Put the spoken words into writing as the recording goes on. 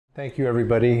Thank you,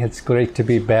 everybody. It's great to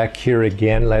be back here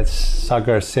again. As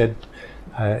Sagar said,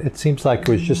 it seems like it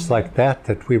was just like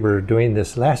that we were doing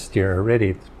this last year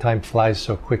already. Time flies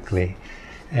so quickly.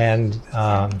 And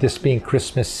this being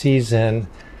Christmas season,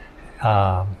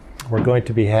 we're going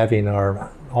to be having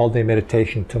our all-day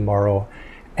meditation tomorrow.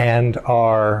 And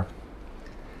we're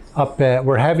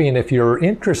having, if you're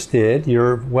interested,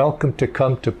 you're welcome to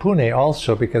come to Pune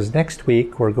also, because next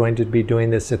week we're going to be doing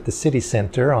this at the city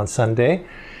center on Sunday.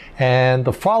 And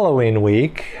the following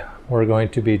week, we're going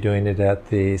to be doing it at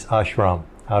the ashram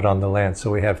out on the land.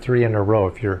 So we have 3 in a row.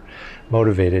 If you're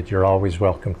motivated, you're always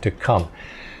welcome to come.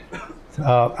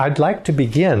 I'd like to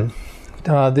begin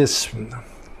this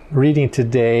reading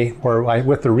today,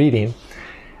 with the reading.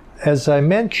 As I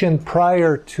mentioned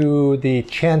prior to the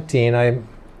chanting, I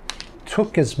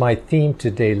took as my theme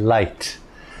today light.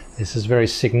 This is very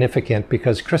significant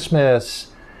because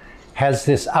Christmas has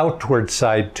this outward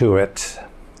side to it.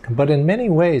 But in many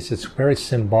ways, it's very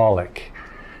symbolic.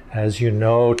 As you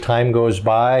know, time goes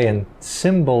by and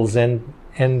symbols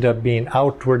end up being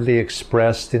outwardly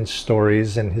expressed in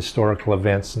stories and historical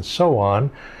events and so on.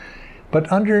 But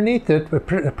underneath it,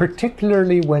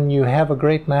 particularly when you have a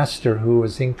great master who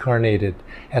was incarnated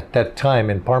at that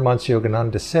time, and Paramahansa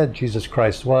Yogananda said Jesus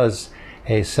Christ was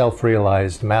a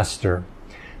self-realized master,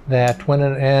 that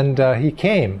he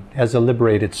came as a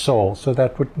liberated soul, so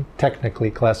that would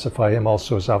technically classify him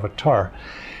also as avatar.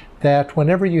 That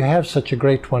whenever you have such a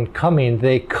great one coming,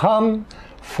 they come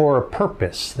for a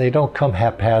purpose. They don't come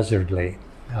haphazardly.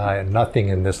 Nothing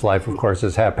in this life, of course,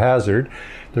 is haphazard.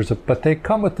 But they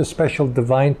come with a special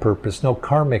divine purpose. No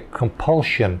karmic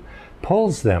compulsion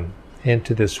pulls them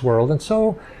into this world. And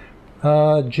so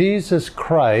Jesus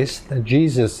Christ,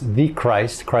 the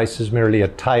Christ is merely a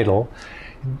title,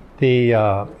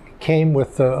 came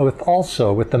with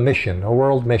the mission, a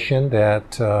world mission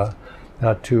that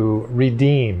to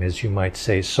redeem, as you might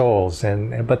say, souls.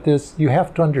 But you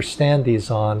have to understand these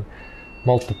on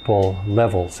multiple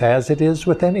levels, as it is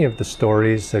with any of the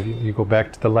stories. If you go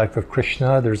back to the life of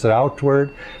Krishna, there's an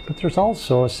outward, but there's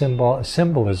also a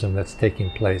symbolism that's taking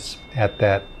place at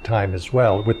that time as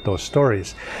well with those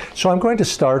stories. So I'm going to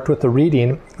start with a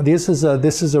reading. This is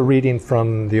a reading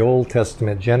from the Old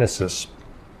Testament, Genesis.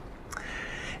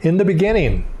 In the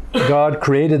beginning, God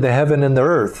created the heaven and the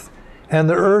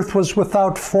earth was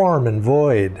without form and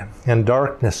void, and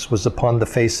darkness was upon the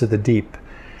face of the deep.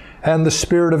 And the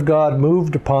Spirit of God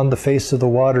moved upon the face of the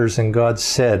waters, and God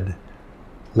said,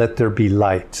 "Let there be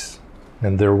light."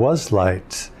 And there was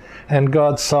light. And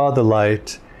God saw the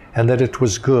light, and that it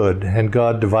was good. And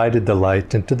God divided the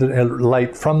light into the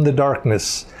light from the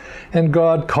darkness. And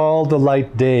God called the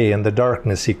light day, and the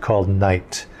darkness he called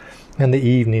night. And the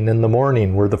evening and the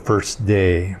morning were the first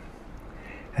day.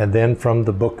 And then from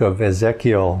the book of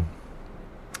Ezekiel,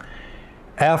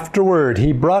 afterward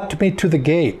he brought me to the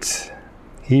gate,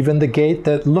 even the gate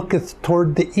that looketh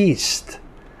toward the east.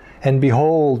 And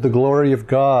behold, the glory of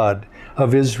God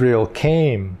of Israel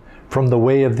came from the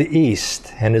way of the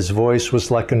east, and his voice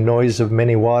was like a noise of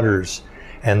many waters,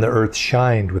 and the earth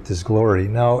shined with his glory.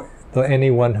 Now,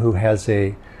 anyone who has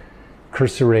a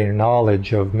cursory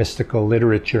knowledge of mystical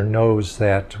literature knows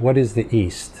that what is the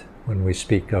east when we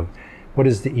speak of what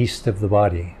is the east of the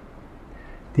body?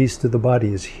 The east of the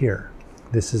body is here.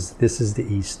 This is the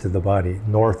east of the body.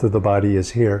 North of the body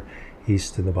is here.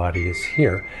 East of the body is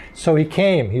here. So he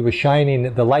came. He was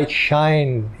shining. The light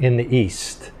shined in the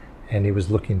east, and he was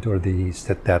looking toward the east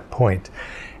at that point.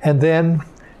 And then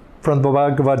from the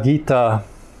Bhagavad Gita,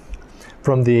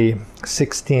 from the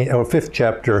 5th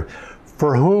chapter,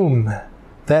 for whom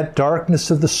that darkness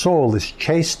of the soul is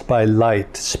chased by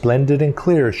light, splendid and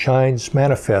clear, shines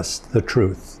manifest the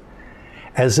truth,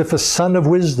 as if a sun of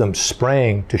wisdom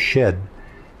sprang to shed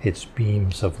its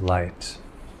beams of light.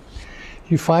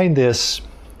 You find this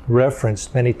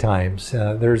referenced many times.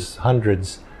 There's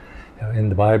hundreds in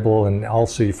the Bible, and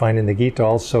also you find in the Gita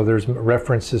also there's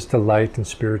references to light and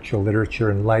spiritual literature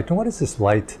and light. And what is this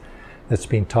light that's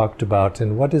being talked about,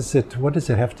 and what does it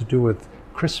have to do with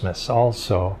Christmas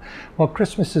also? Well,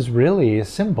 Christmas is really a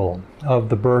symbol of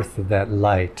the birth of that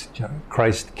light.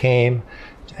 Christ came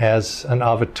as an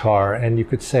avatar, and you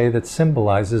could say that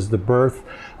symbolizes the birth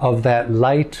of that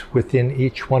light within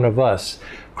each one of us.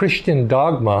 Christian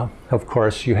dogma, of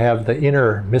course, you have the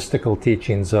inner mystical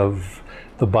teachings of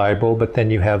the Bible, but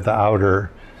then you have the outer,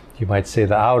 you might say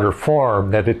the outer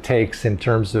form that it takes in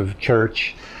terms of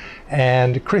church.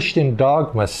 And Christian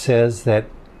dogma says that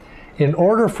in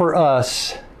order for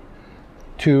us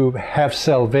to have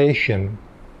salvation,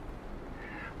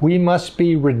 we must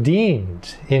be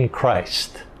redeemed in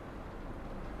Christ.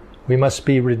 We must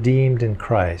be redeemed in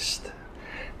Christ.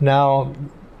 Now,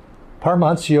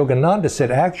 Paramahansa Yogananda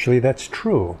said, actually, that's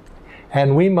true.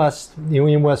 And we must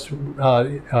redeemed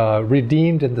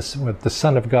in the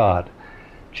Son of God,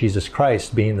 Jesus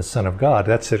Christ being the Son of God.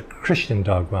 That's a Christian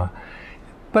dogma.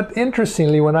 But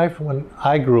interestingly, when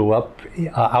I grew up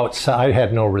outside, I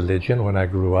had no religion when I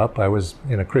grew up. I was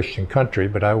in a Christian country,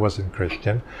 but I wasn't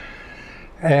Christian.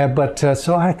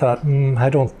 So I thought,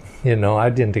 I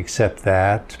didn't accept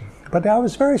that. But I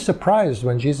was very surprised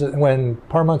when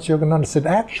Paramahansa Yogananda said,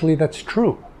 actually, that's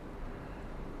true.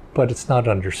 But it's not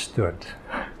understood.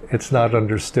 It's not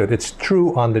understood. It's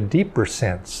true on the deeper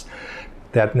sense,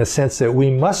 that in the sense that we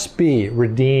must be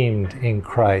redeemed in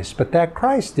Christ, but that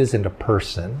Christ isn't a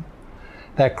person,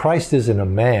 that Christ isn't a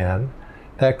man,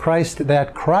 that Christ is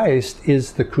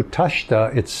the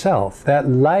Kutashta itself, that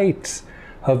light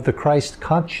of the Christ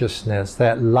consciousness,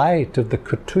 that light of the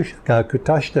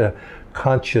Kutashta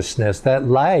consciousness, that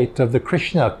light of the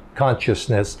Krishna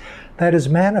consciousness that is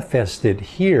manifested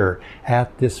here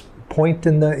at this point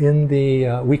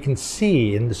we can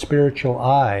see in the spiritual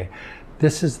eye.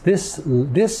 This is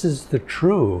the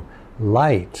true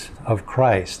light of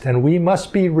Christ, and we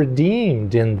must be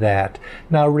redeemed in that.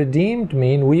 Now, redeemed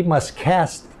mean we must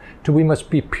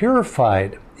be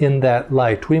purified in that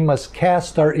light. We must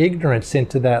cast our ignorance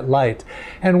into that light.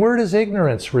 And where does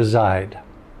ignorance reside?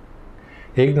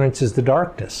 Ignorance is the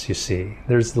darkness, you see.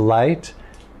 There's the light,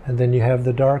 and then you have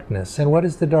the darkness. And what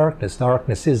is the darkness?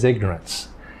 Darkness is ignorance.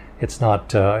 It's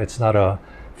not a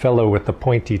fellow with a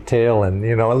pointy tail and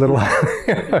a little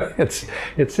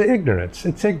it's ignorance.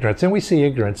 It's ignorance, and we see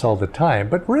ignorance all the time.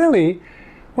 But really,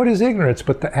 what is ignorance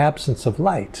but the absence of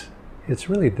light? It's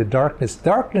really the darkness.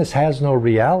 Darkness has no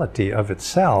reality of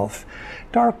itself.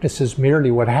 Darkness is merely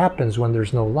what happens when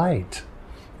there's no light.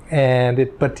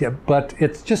 But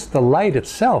it's just the light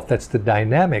itself that's the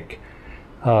dynamic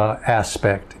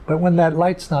aspect. But when that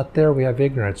light's not there, we have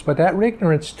ignorance. But that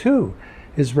ignorance too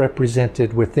is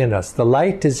represented within us. The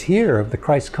light is here of the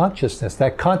Christ consciousness,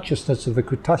 that consciousness of the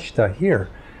Kutashta here.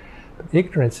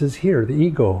 Ignorance is here, the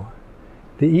ego.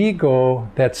 The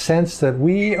ego, that sense that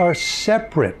we are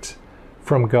separate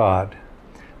from God.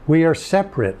 We are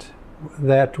separate,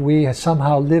 that we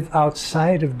somehow live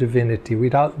outside of divinity.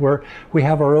 We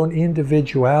have our own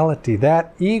individuality.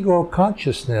 That ego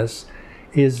consciousness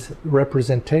is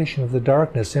representation of the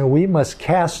darkness, and we must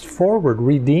cast forward,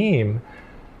 redeem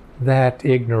that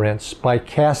ignorance by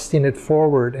casting it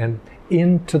forward and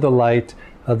into the light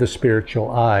of the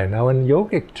spiritual eye. Now, in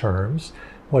yogic terms,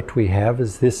 what we have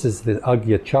is this is the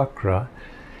Agya Chakra,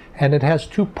 and it has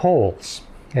two poles.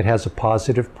 It has a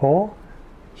positive pole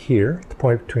here, the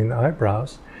point between the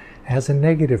eyebrows. It has a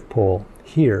negative pole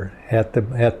here at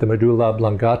the medulla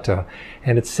oblongata,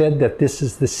 and it's said that this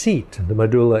is the seat. The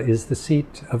medulla is the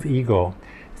seat of ego.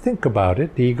 Think about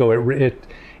it. The ego,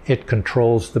 it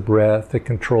controls the breath, it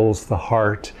controls the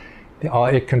heart,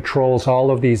 it controls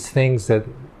all of these things that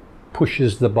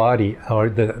pushes the body,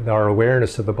 or our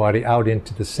awareness of the body, out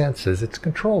into the senses. It's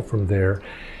controlled from there.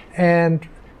 And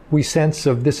we sense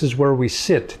of, this is where we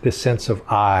sit, this sense of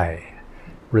I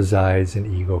resides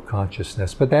in ego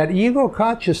consciousness. But that ego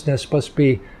consciousness must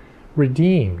be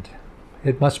redeemed.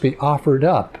 It must be offered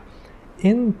up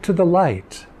into the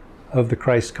light of the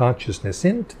Christ consciousness,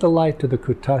 into the light of the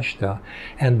Kutashta.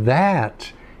 And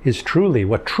that is truly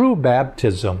what true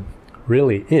baptism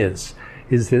really is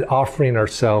the offering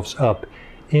ourselves up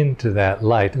into that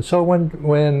light. And so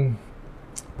when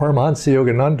Paramahansa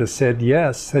Yogananda said,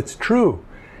 yes, that's true,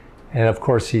 and of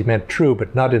course he meant true,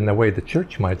 but not in the way the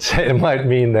church might say, it might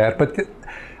mean that. But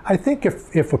I think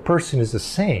if a person is a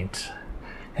saint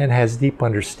and has deep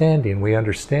understanding, we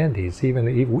understand these, even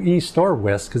East or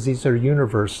West, because these are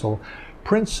universal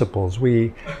principles.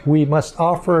 We must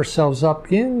offer ourselves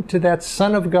up into that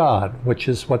Son of God, which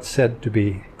is what's said to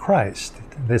be Christ.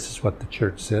 This is what the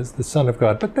church says, the Son of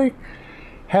God. But they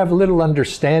have little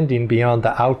understanding beyond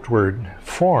the outward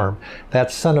form.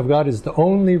 That Son of God is the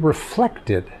only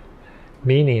reflected,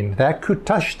 meaning that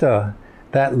Kutashta,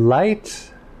 that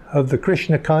light of the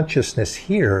Krishna consciousness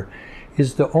here,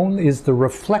 is the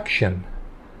reflection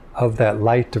of that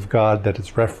light of God that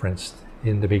is referenced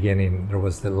in the beginning. There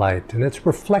was the light, and it's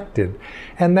reflected.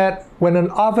 And that when an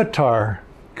avatar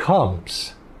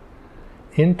comes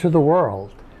into the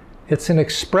world, it's an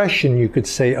expression, you could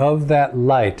say, of that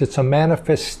light. It's a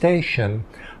manifestation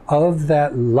of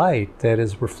that light that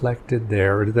is reflected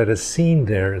there, or that is seen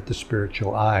there at the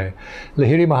spiritual eye.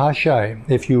 Lahiri Mahashaya,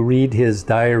 if you read his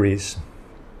diaries,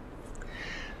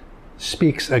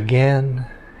 speaks again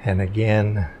and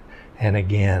again and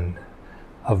again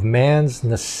of man's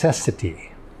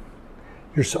necessity.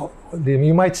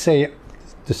 You might say,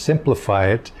 to simplify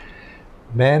it,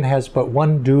 Man has but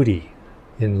one duty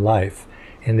in life,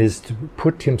 and is to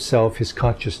put himself, his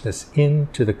consciousness,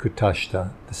 into the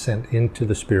Kutashta, into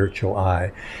the spiritual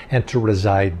eye, and to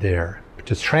reside there.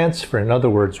 To transfer, in other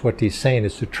words, what he's saying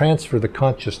is to transfer the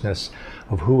consciousness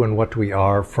of who and what we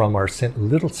are from our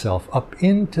little self up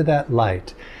into that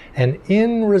light. And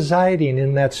in residing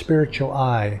in that spiritual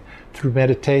eye, through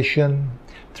meditation,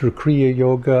 through Kriya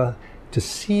Yoga, to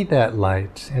see that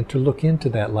light and to look into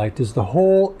that light is the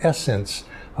whole essence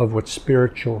of what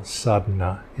spiritual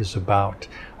sadhana is about.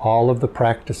 All of the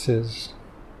practices,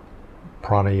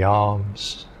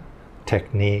 pranayams,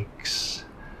 techniques,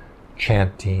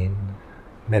 chanting,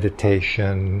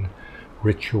 meditation,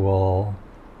 ritual,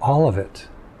 all of it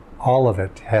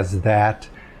has that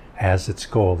as its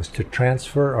goal, is to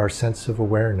transfer our sense of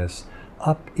awareness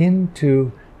up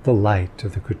into the light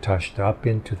of the Kutashta, up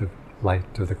into the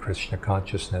light of the Krishna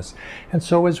consciousness. And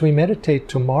so as we meditate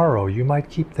tomorrow, you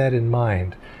might keep that in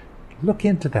mind. Look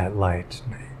into that light.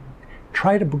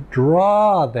 Try to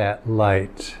draw that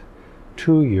light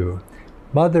to you.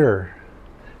 Mother,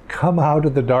 come out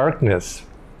of the darkness.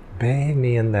 Bathe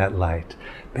me in that light.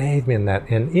 Bathe me in that.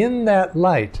 And in that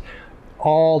light,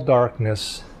 all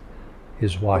darkness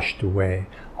is washed away.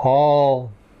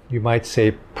 All, you might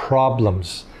say,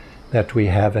 problems that we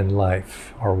have in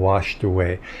life are washed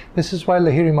away. This is why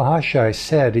Lahiri Mahashaya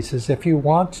said, he says, if you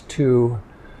want to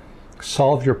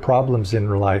solve your problems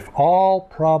in life, all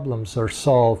problems are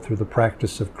solved through the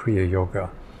practice of Kriya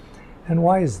Yoga. And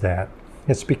why is that?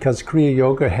 It's because Kriya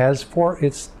Yoga has for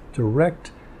its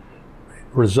direct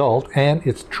result and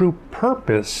its true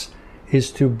purpose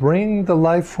is to bring the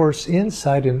life force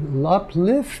inside and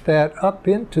uplift that up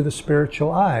into the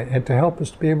spiritual eye and to help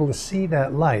us to be able to see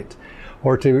that light.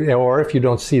 Or if you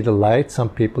don't see the light, some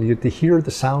people, to hear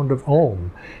the sound of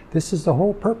Om. This is the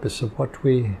whole purpose of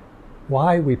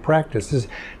why we practice. This is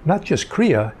not just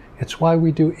Kriya, it's why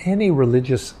we do any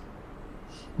religious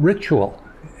ritual.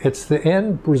 It's the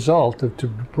end result of to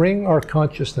bring our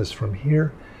consciousness from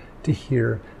here,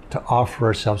 to offer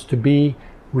ourselves, to be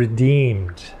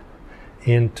redeemed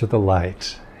into the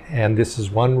light. And this is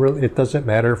it doesn't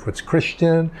matter if it's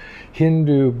Christian,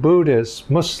 Hindu, Buddhist,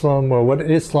 Muslim, or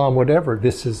Islam, whatever,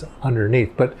 this is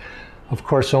underneath. But of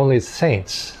course, only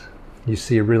saints, you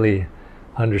see, really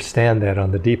understand that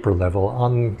on the deeper level.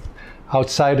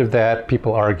 Outside of that,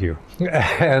 people argue.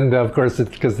 And of course,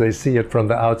 it's because they see it from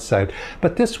the outside.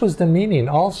 But this was the meaning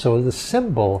also, the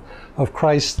symbol of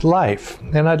Christ's life.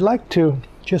 And I'd like to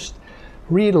just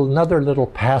read another little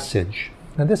passage.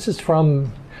 And this is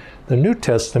from the New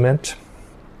Testament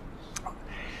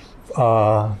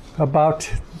about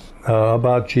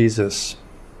Jesus.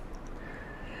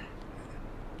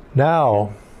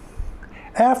 Now,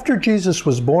 after Jesus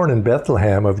was born in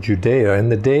Bethlehem of Judea in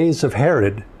the days of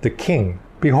Herod the king,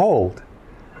 behold,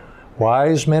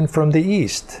 wise men from the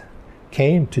east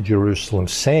came to Jerusalem,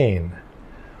 saying,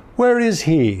 where is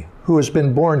he who has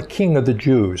been born King of the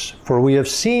Jews? For we have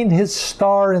seen his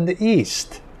star in the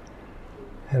east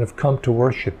and have come to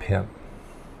worship him.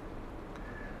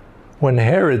 When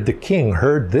Herod the king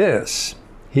heard this,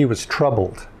 he was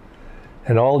troubled,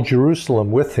 and all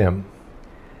Jerusalem with him.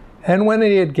 And when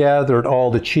he had gathered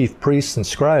all the chief priests and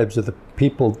scribes of the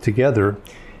people together,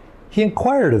 he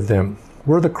inquired of them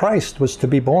where the Christ was to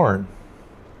be born.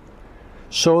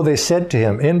 So they said to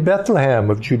him, in Bethlehem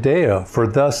of Judea, for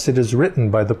thus it is written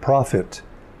by the prophet,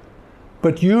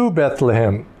 but you,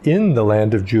 Bethlehem, in the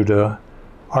land of Judah,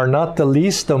 are not the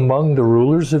least among the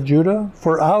rulers of Judah,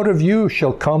 for out of you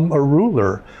shall come a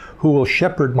ruler who will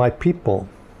shepherd my people.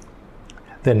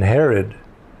 Then Herod,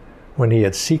 when he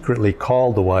had secretly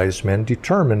called the wise men,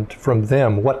 determined from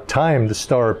them what time the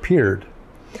star appeared.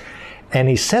 And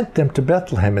he sent them to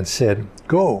Bethlehem and said,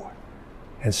 go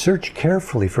and search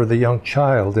carefully for the young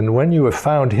child, and when you have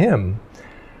found him,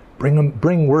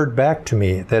 bring word back to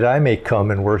me, that I may come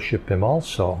and worship him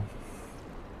also.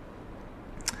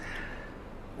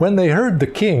 When they heard the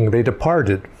king, they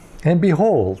departed, and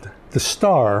behold, the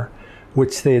star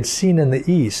which they had seen in the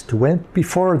east went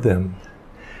before them,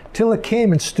 till it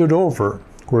came and stood over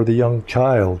where the young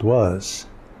child was.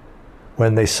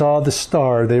 When they saw the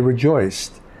star, they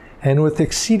rejoiced, and with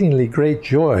exceedingly great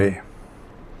joy.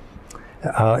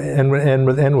 And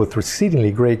with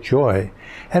exceedingly great joy.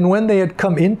 And when they had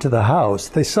come into the house,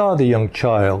 they saw the young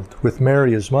child with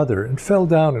Mary his mother, and fell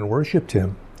down and worshipped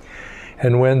him.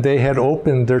 And when they had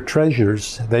opened their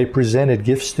treasures, they presented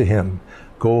gifts to him,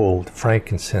 gold,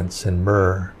 frankincense, and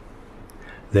myrrh.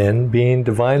 Then, being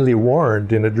divinely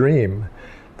warned in a dream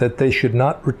that they should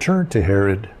not return to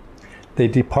Herod, they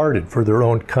departed for their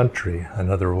own country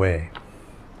another way.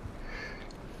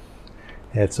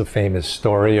 It's a famous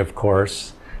story, of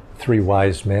course, 3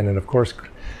 wise men, and of course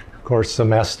the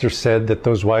master said that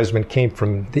those wise men came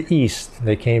from the east.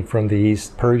 They came from the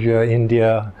east, Persia,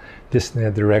 India, this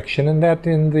direction, and that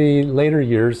in the later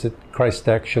years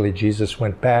that Jesus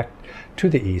went back to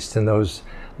the east in those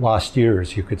lost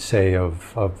years, you could say,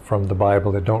 from the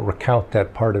Bible that don't recount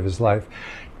that part of his life,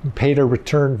 paid a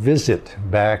return visit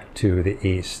back to the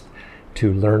east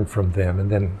to learn from them,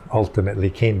 and then ultimately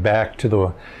came back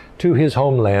to his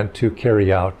homeland to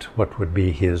carry out what would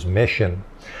be his mission.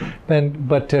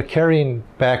 But carrying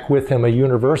back with him a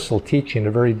universal teaching,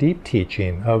 a very deep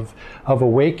teaching of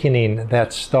awakening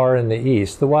that star in the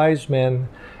east. The wise men,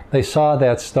 they saw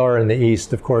that star in the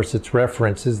east. Of course, its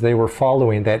references, they were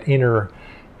following that inner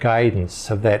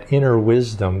guidance of that inner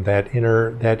wisdom, that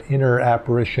inner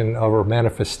apparition or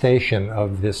manifestation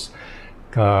of this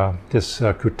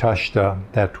Kutashta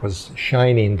that was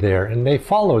shining there, and they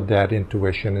followed that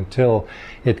intuition until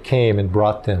it came and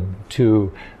brought them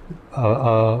to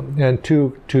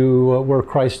where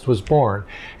Christ was born,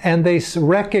 and they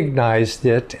recognized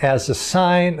it as a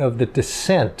sign of the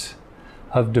descent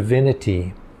of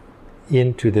divinity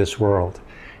into this world.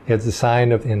 It's a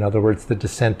sign of, in other words, the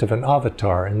descent of an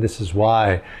avatar, and this is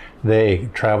why they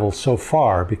traveled so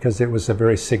far, because it was a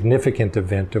very significant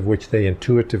event of which they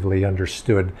intuitively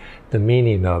understood the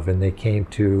meaning of, and they came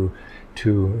to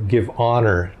give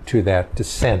honor to that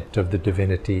descent of the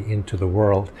divinity into the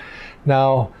world.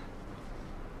 Now,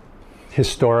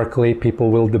 historically,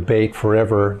 people will debate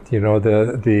forever,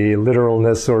 the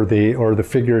literalness or the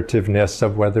figurativeness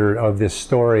of this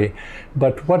story,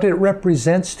 but what it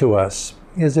represents to us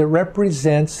is it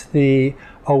represents the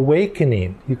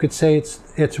awakening. You could say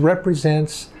it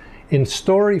represents in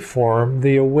story form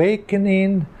the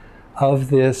awakening of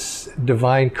this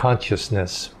divine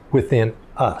consciousness within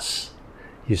us.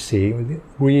 You see,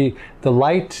 the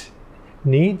light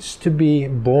needs to be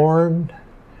born,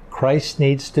 Christ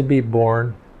needs to be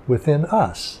born within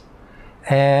us.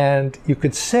 And you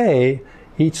could say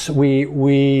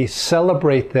we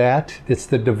celebrate that. It's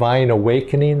the divine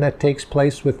awakening that takes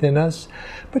place within us.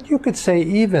 But you could say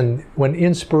even when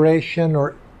inspiration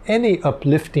or any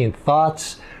uplifting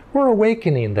thoughts, we're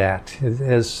awakening that.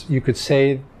 As you could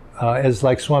say, as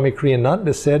like Swami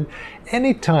Kriyananda said,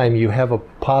 anytime you have a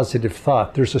positive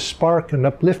thought, there's a spark, an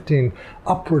uplifting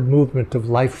upward movement of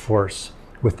life force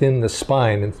within the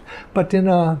spine. But in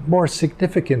a more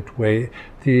significant way,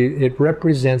 it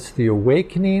represents the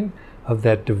awakening of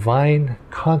that divine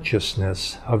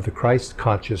consciousness, of the Christ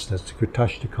consciousness, the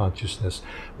Kutashta consciousness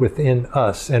within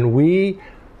us. And we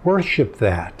worship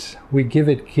that. We give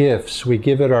it gifts. We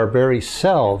give it our very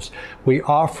selves. We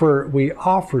offer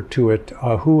to it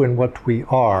who and what we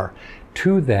are,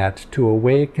 to that, to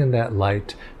awaken that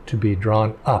light, to be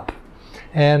drawn up.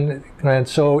 And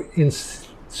so in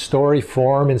story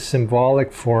form, in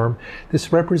symbolic form,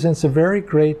 this represents a very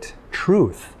great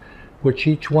truth, which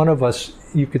each one of us,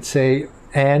 you could say,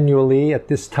 annually at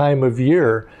this time of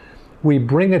year, we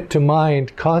bring it to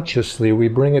mind consciously, we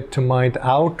bring it to mind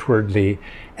outwardly,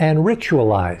 and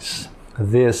ritualize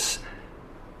this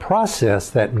process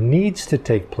that needs to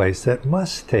take place, that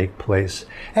must take place,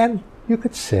 and you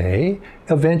could say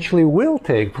eventually will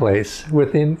take place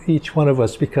within each one of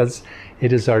us, because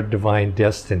it is our divine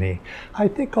destiny. I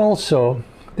think also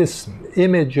this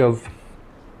image of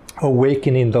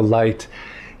awakening the light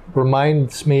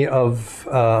reminds me of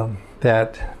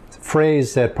that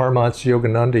phrase that Paramahansa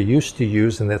Yogananda used to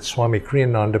use and that Swami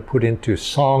Kriyananda put into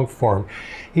song form.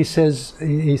 He says,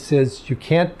 you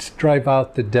can't drive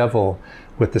out the devil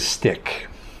with a stick.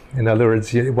 In other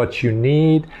words, what you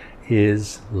need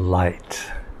is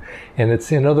light. And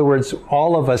it's, in other words,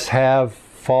 all of us have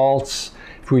faults.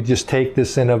 If we just take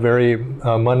this in a very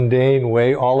mundane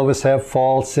way, all of us have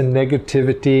faults and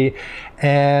negativity,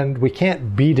 and we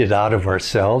can't beat it out of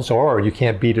ourselves, or you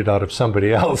can't beat it out of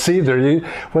somebody else either.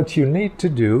 What you need to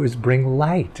do is bring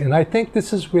light. And I think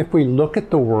this is, if we look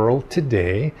at the world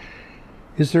today,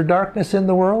 is there darkness in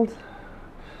the world?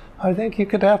 I think you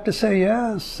could have to say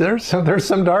yes. There's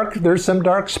some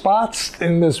dark spots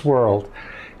in this world.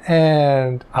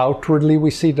 And outwardly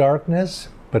we see darkness,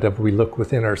 but if we look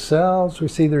within ourselves, we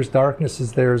see there's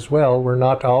darknesses there as well. We're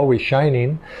not always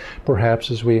shining, perhaps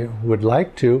as we would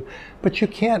like to, but you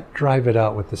can't drive it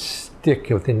out with a stick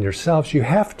within yourselves. You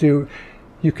have to,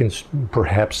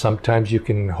 perhaps sometimes you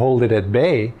can hold it at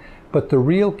bay, but the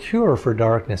real cure for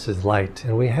darkness is light,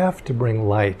 and we have to bring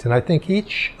light. And I think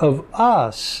each of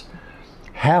us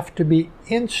have to be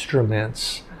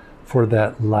instruments for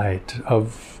that light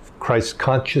of Christ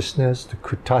consciousness, the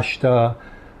Kutashta,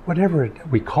 whatever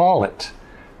we call it.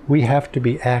 we have to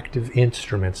be active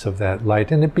instruments of that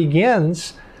light. And it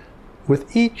begins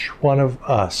with each one of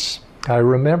us. I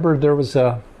remember there was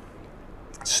a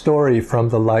story from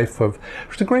the life of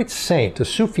a great saint, a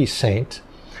Sufi saint.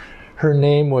 Her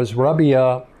name was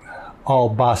Rabia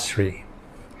al-Basri.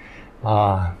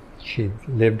 She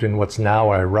lived in what's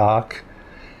now Iraq,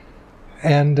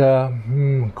 and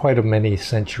quite a many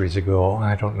centuries ago,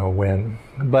 I don't know when.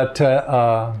 But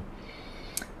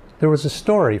there was a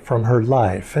story from her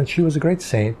life, and she was a great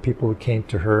saint. People came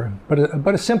to her,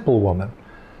 but a simple woman.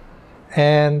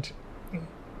 And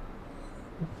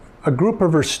a group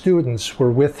of her students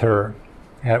were with her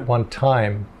at one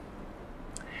time,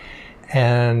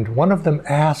 and one of them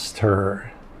asked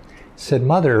her, said,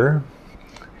 "Mother,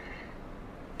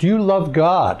 do you love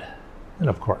God?" And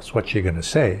of course, what's she going to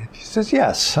say? She says,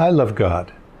 "Yes, I love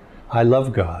God. I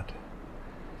love God."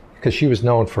 Because she was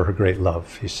known for her great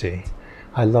love, you see.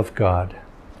 "I love God."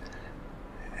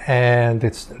 And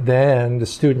then the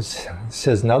student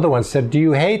says, another one said, do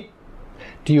you hate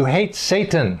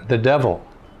Satan, the devil?"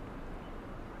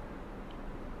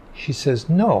 She says,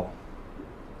 "No,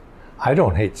 I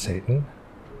don't hate Satan.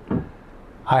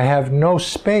 I have no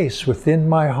space within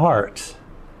my heart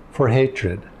for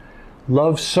hatred.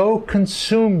 Love so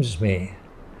consumes me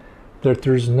that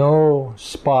there's no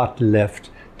spot left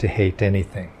to hate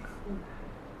anything."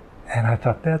 And I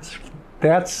thought,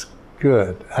 that's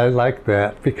good. I like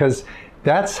that, because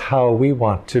that's how we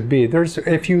want to be.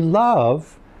 If you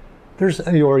love,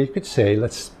 or you could say,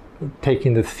 let's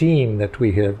taking the theme that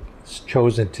we have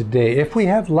chosen today. If we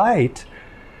have light,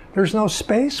 there's no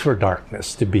space for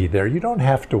darkness to be there. You don't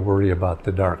have to worry about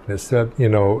the darkness,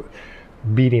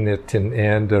 beating it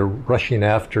and rushing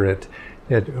after it.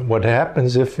 What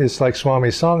happens if it's like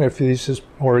Swami's song, if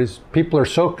people are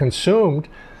so consumed,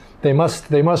 they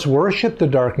must worship the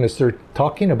darkness. They're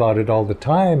talking about it all the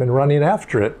time and running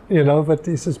after it, but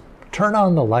he says, turn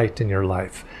on the light in your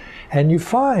life. And you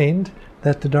find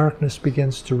that the darkness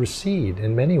begins to recede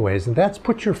in many ways. And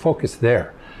put your focus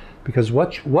there. Because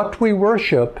what we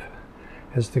worship,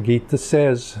 as the Gita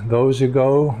says, those who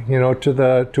go,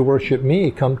 to worship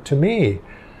me, come to me.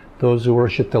 Those who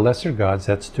worship the lesser gods,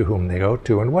 that's to whom they go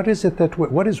to. And what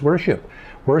is worship?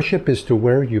 Worship is to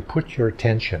where you put your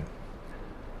attention.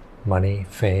 Money,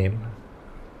 fame,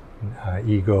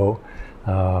 ego,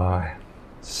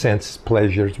 sense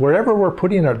pleasures. Wherever we're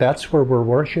putting that's where we're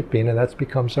worshiping, and that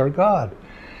becomes our God.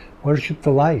 Worship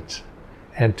the light,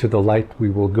 and to the light we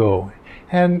will go.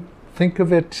 And think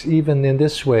of it even in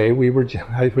this way.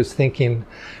 I was thinking,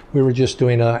 we were just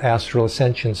doing an astral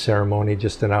ascension ceremony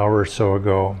just an hour or so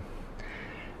ago.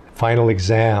 Final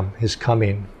exam is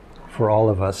coming for all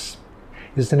of us.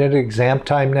 Isn't it exam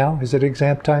time now? Is it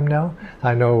exam time now?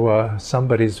 I know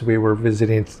we were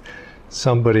visiting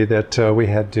somebody that we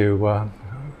had to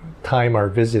time our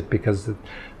visit because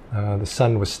the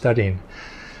son was studying.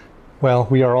 Well,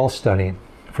 we are all studying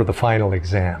for the final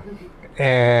exam,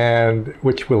 and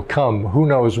which will come, who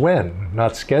knows when,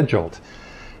 not scheduled,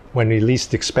 when we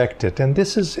least expect it.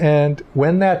 And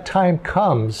when that time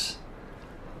comes,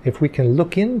 if we can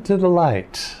look into the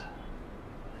light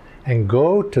and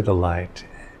go to the light,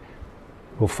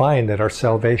 we'll find that our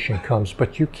salvation comes.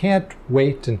 But you can't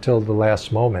wait until the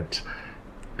last moment,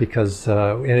 because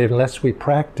unless we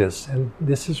practice, and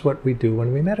this is what we do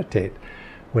when we meditate.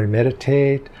 When we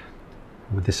meditate,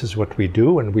 this is what we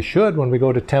do, and we should when we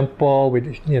go to temple.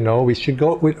 We should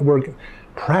go. We're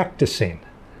practicing,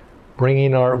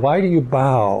 bringing our. Why do you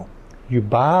bow? You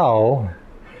bow.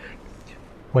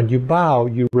 When you bow,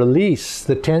 you release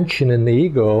the tension in the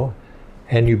ego,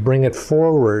 and you bring it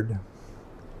forward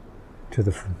to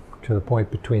the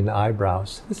point between the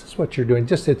eyebrows. This is what you're doing.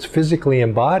 It's physically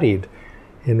embodied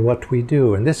in what we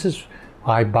do, and this is.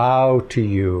 I bow to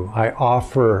you. I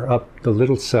offer up the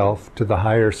little self to the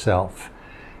higher self.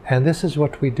 And this is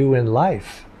what we do in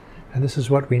life. And this is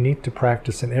what we need to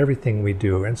practice in everything we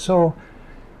do. And so,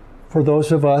 for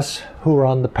those of us who are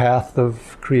on the path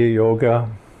of Kriya Yoga,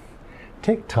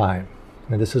 take time.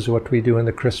 And this is what we do in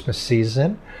the Christmas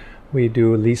season. We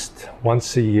do at least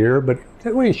once a year, but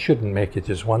we shouldn't make it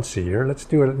just once a year. Let's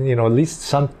do it, at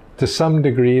least to some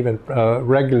degree, even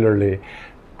regularly.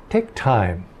 Take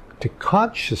time to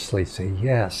consciously say,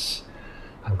 yes,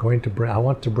 I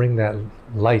want to bring that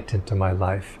light into my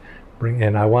life.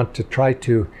 And I want to try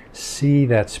to see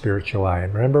that spiritual eye.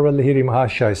 And remember what Lahiri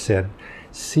Mahashaya said,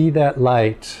 see that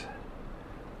light,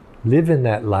 live in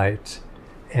that light,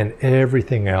 and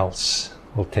everything else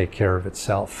will take care of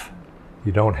itself.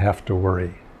 You don't have to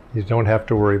worry. You don't have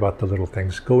to worry about the little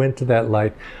things. Go into that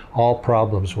light. All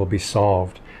problems will be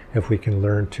solved if we can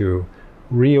learn to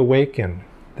reawaken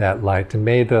that light. And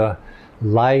may the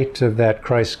light of that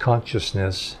Christ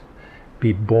consciousness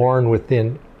be born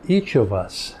within each of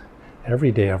us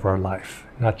every day of our life,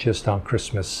 not just on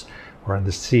Christmas or in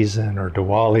the season or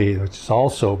Diwali, which is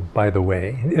also, by the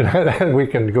way, we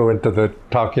can go into the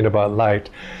talking about light,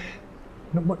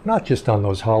 not just on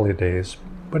those holidays,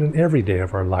 but in every day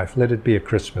of our life. Let it be a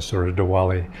Christmas or a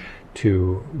Diwali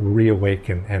to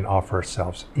reawaken and offer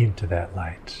ourselves into that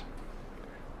light.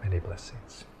 Many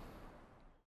blessings.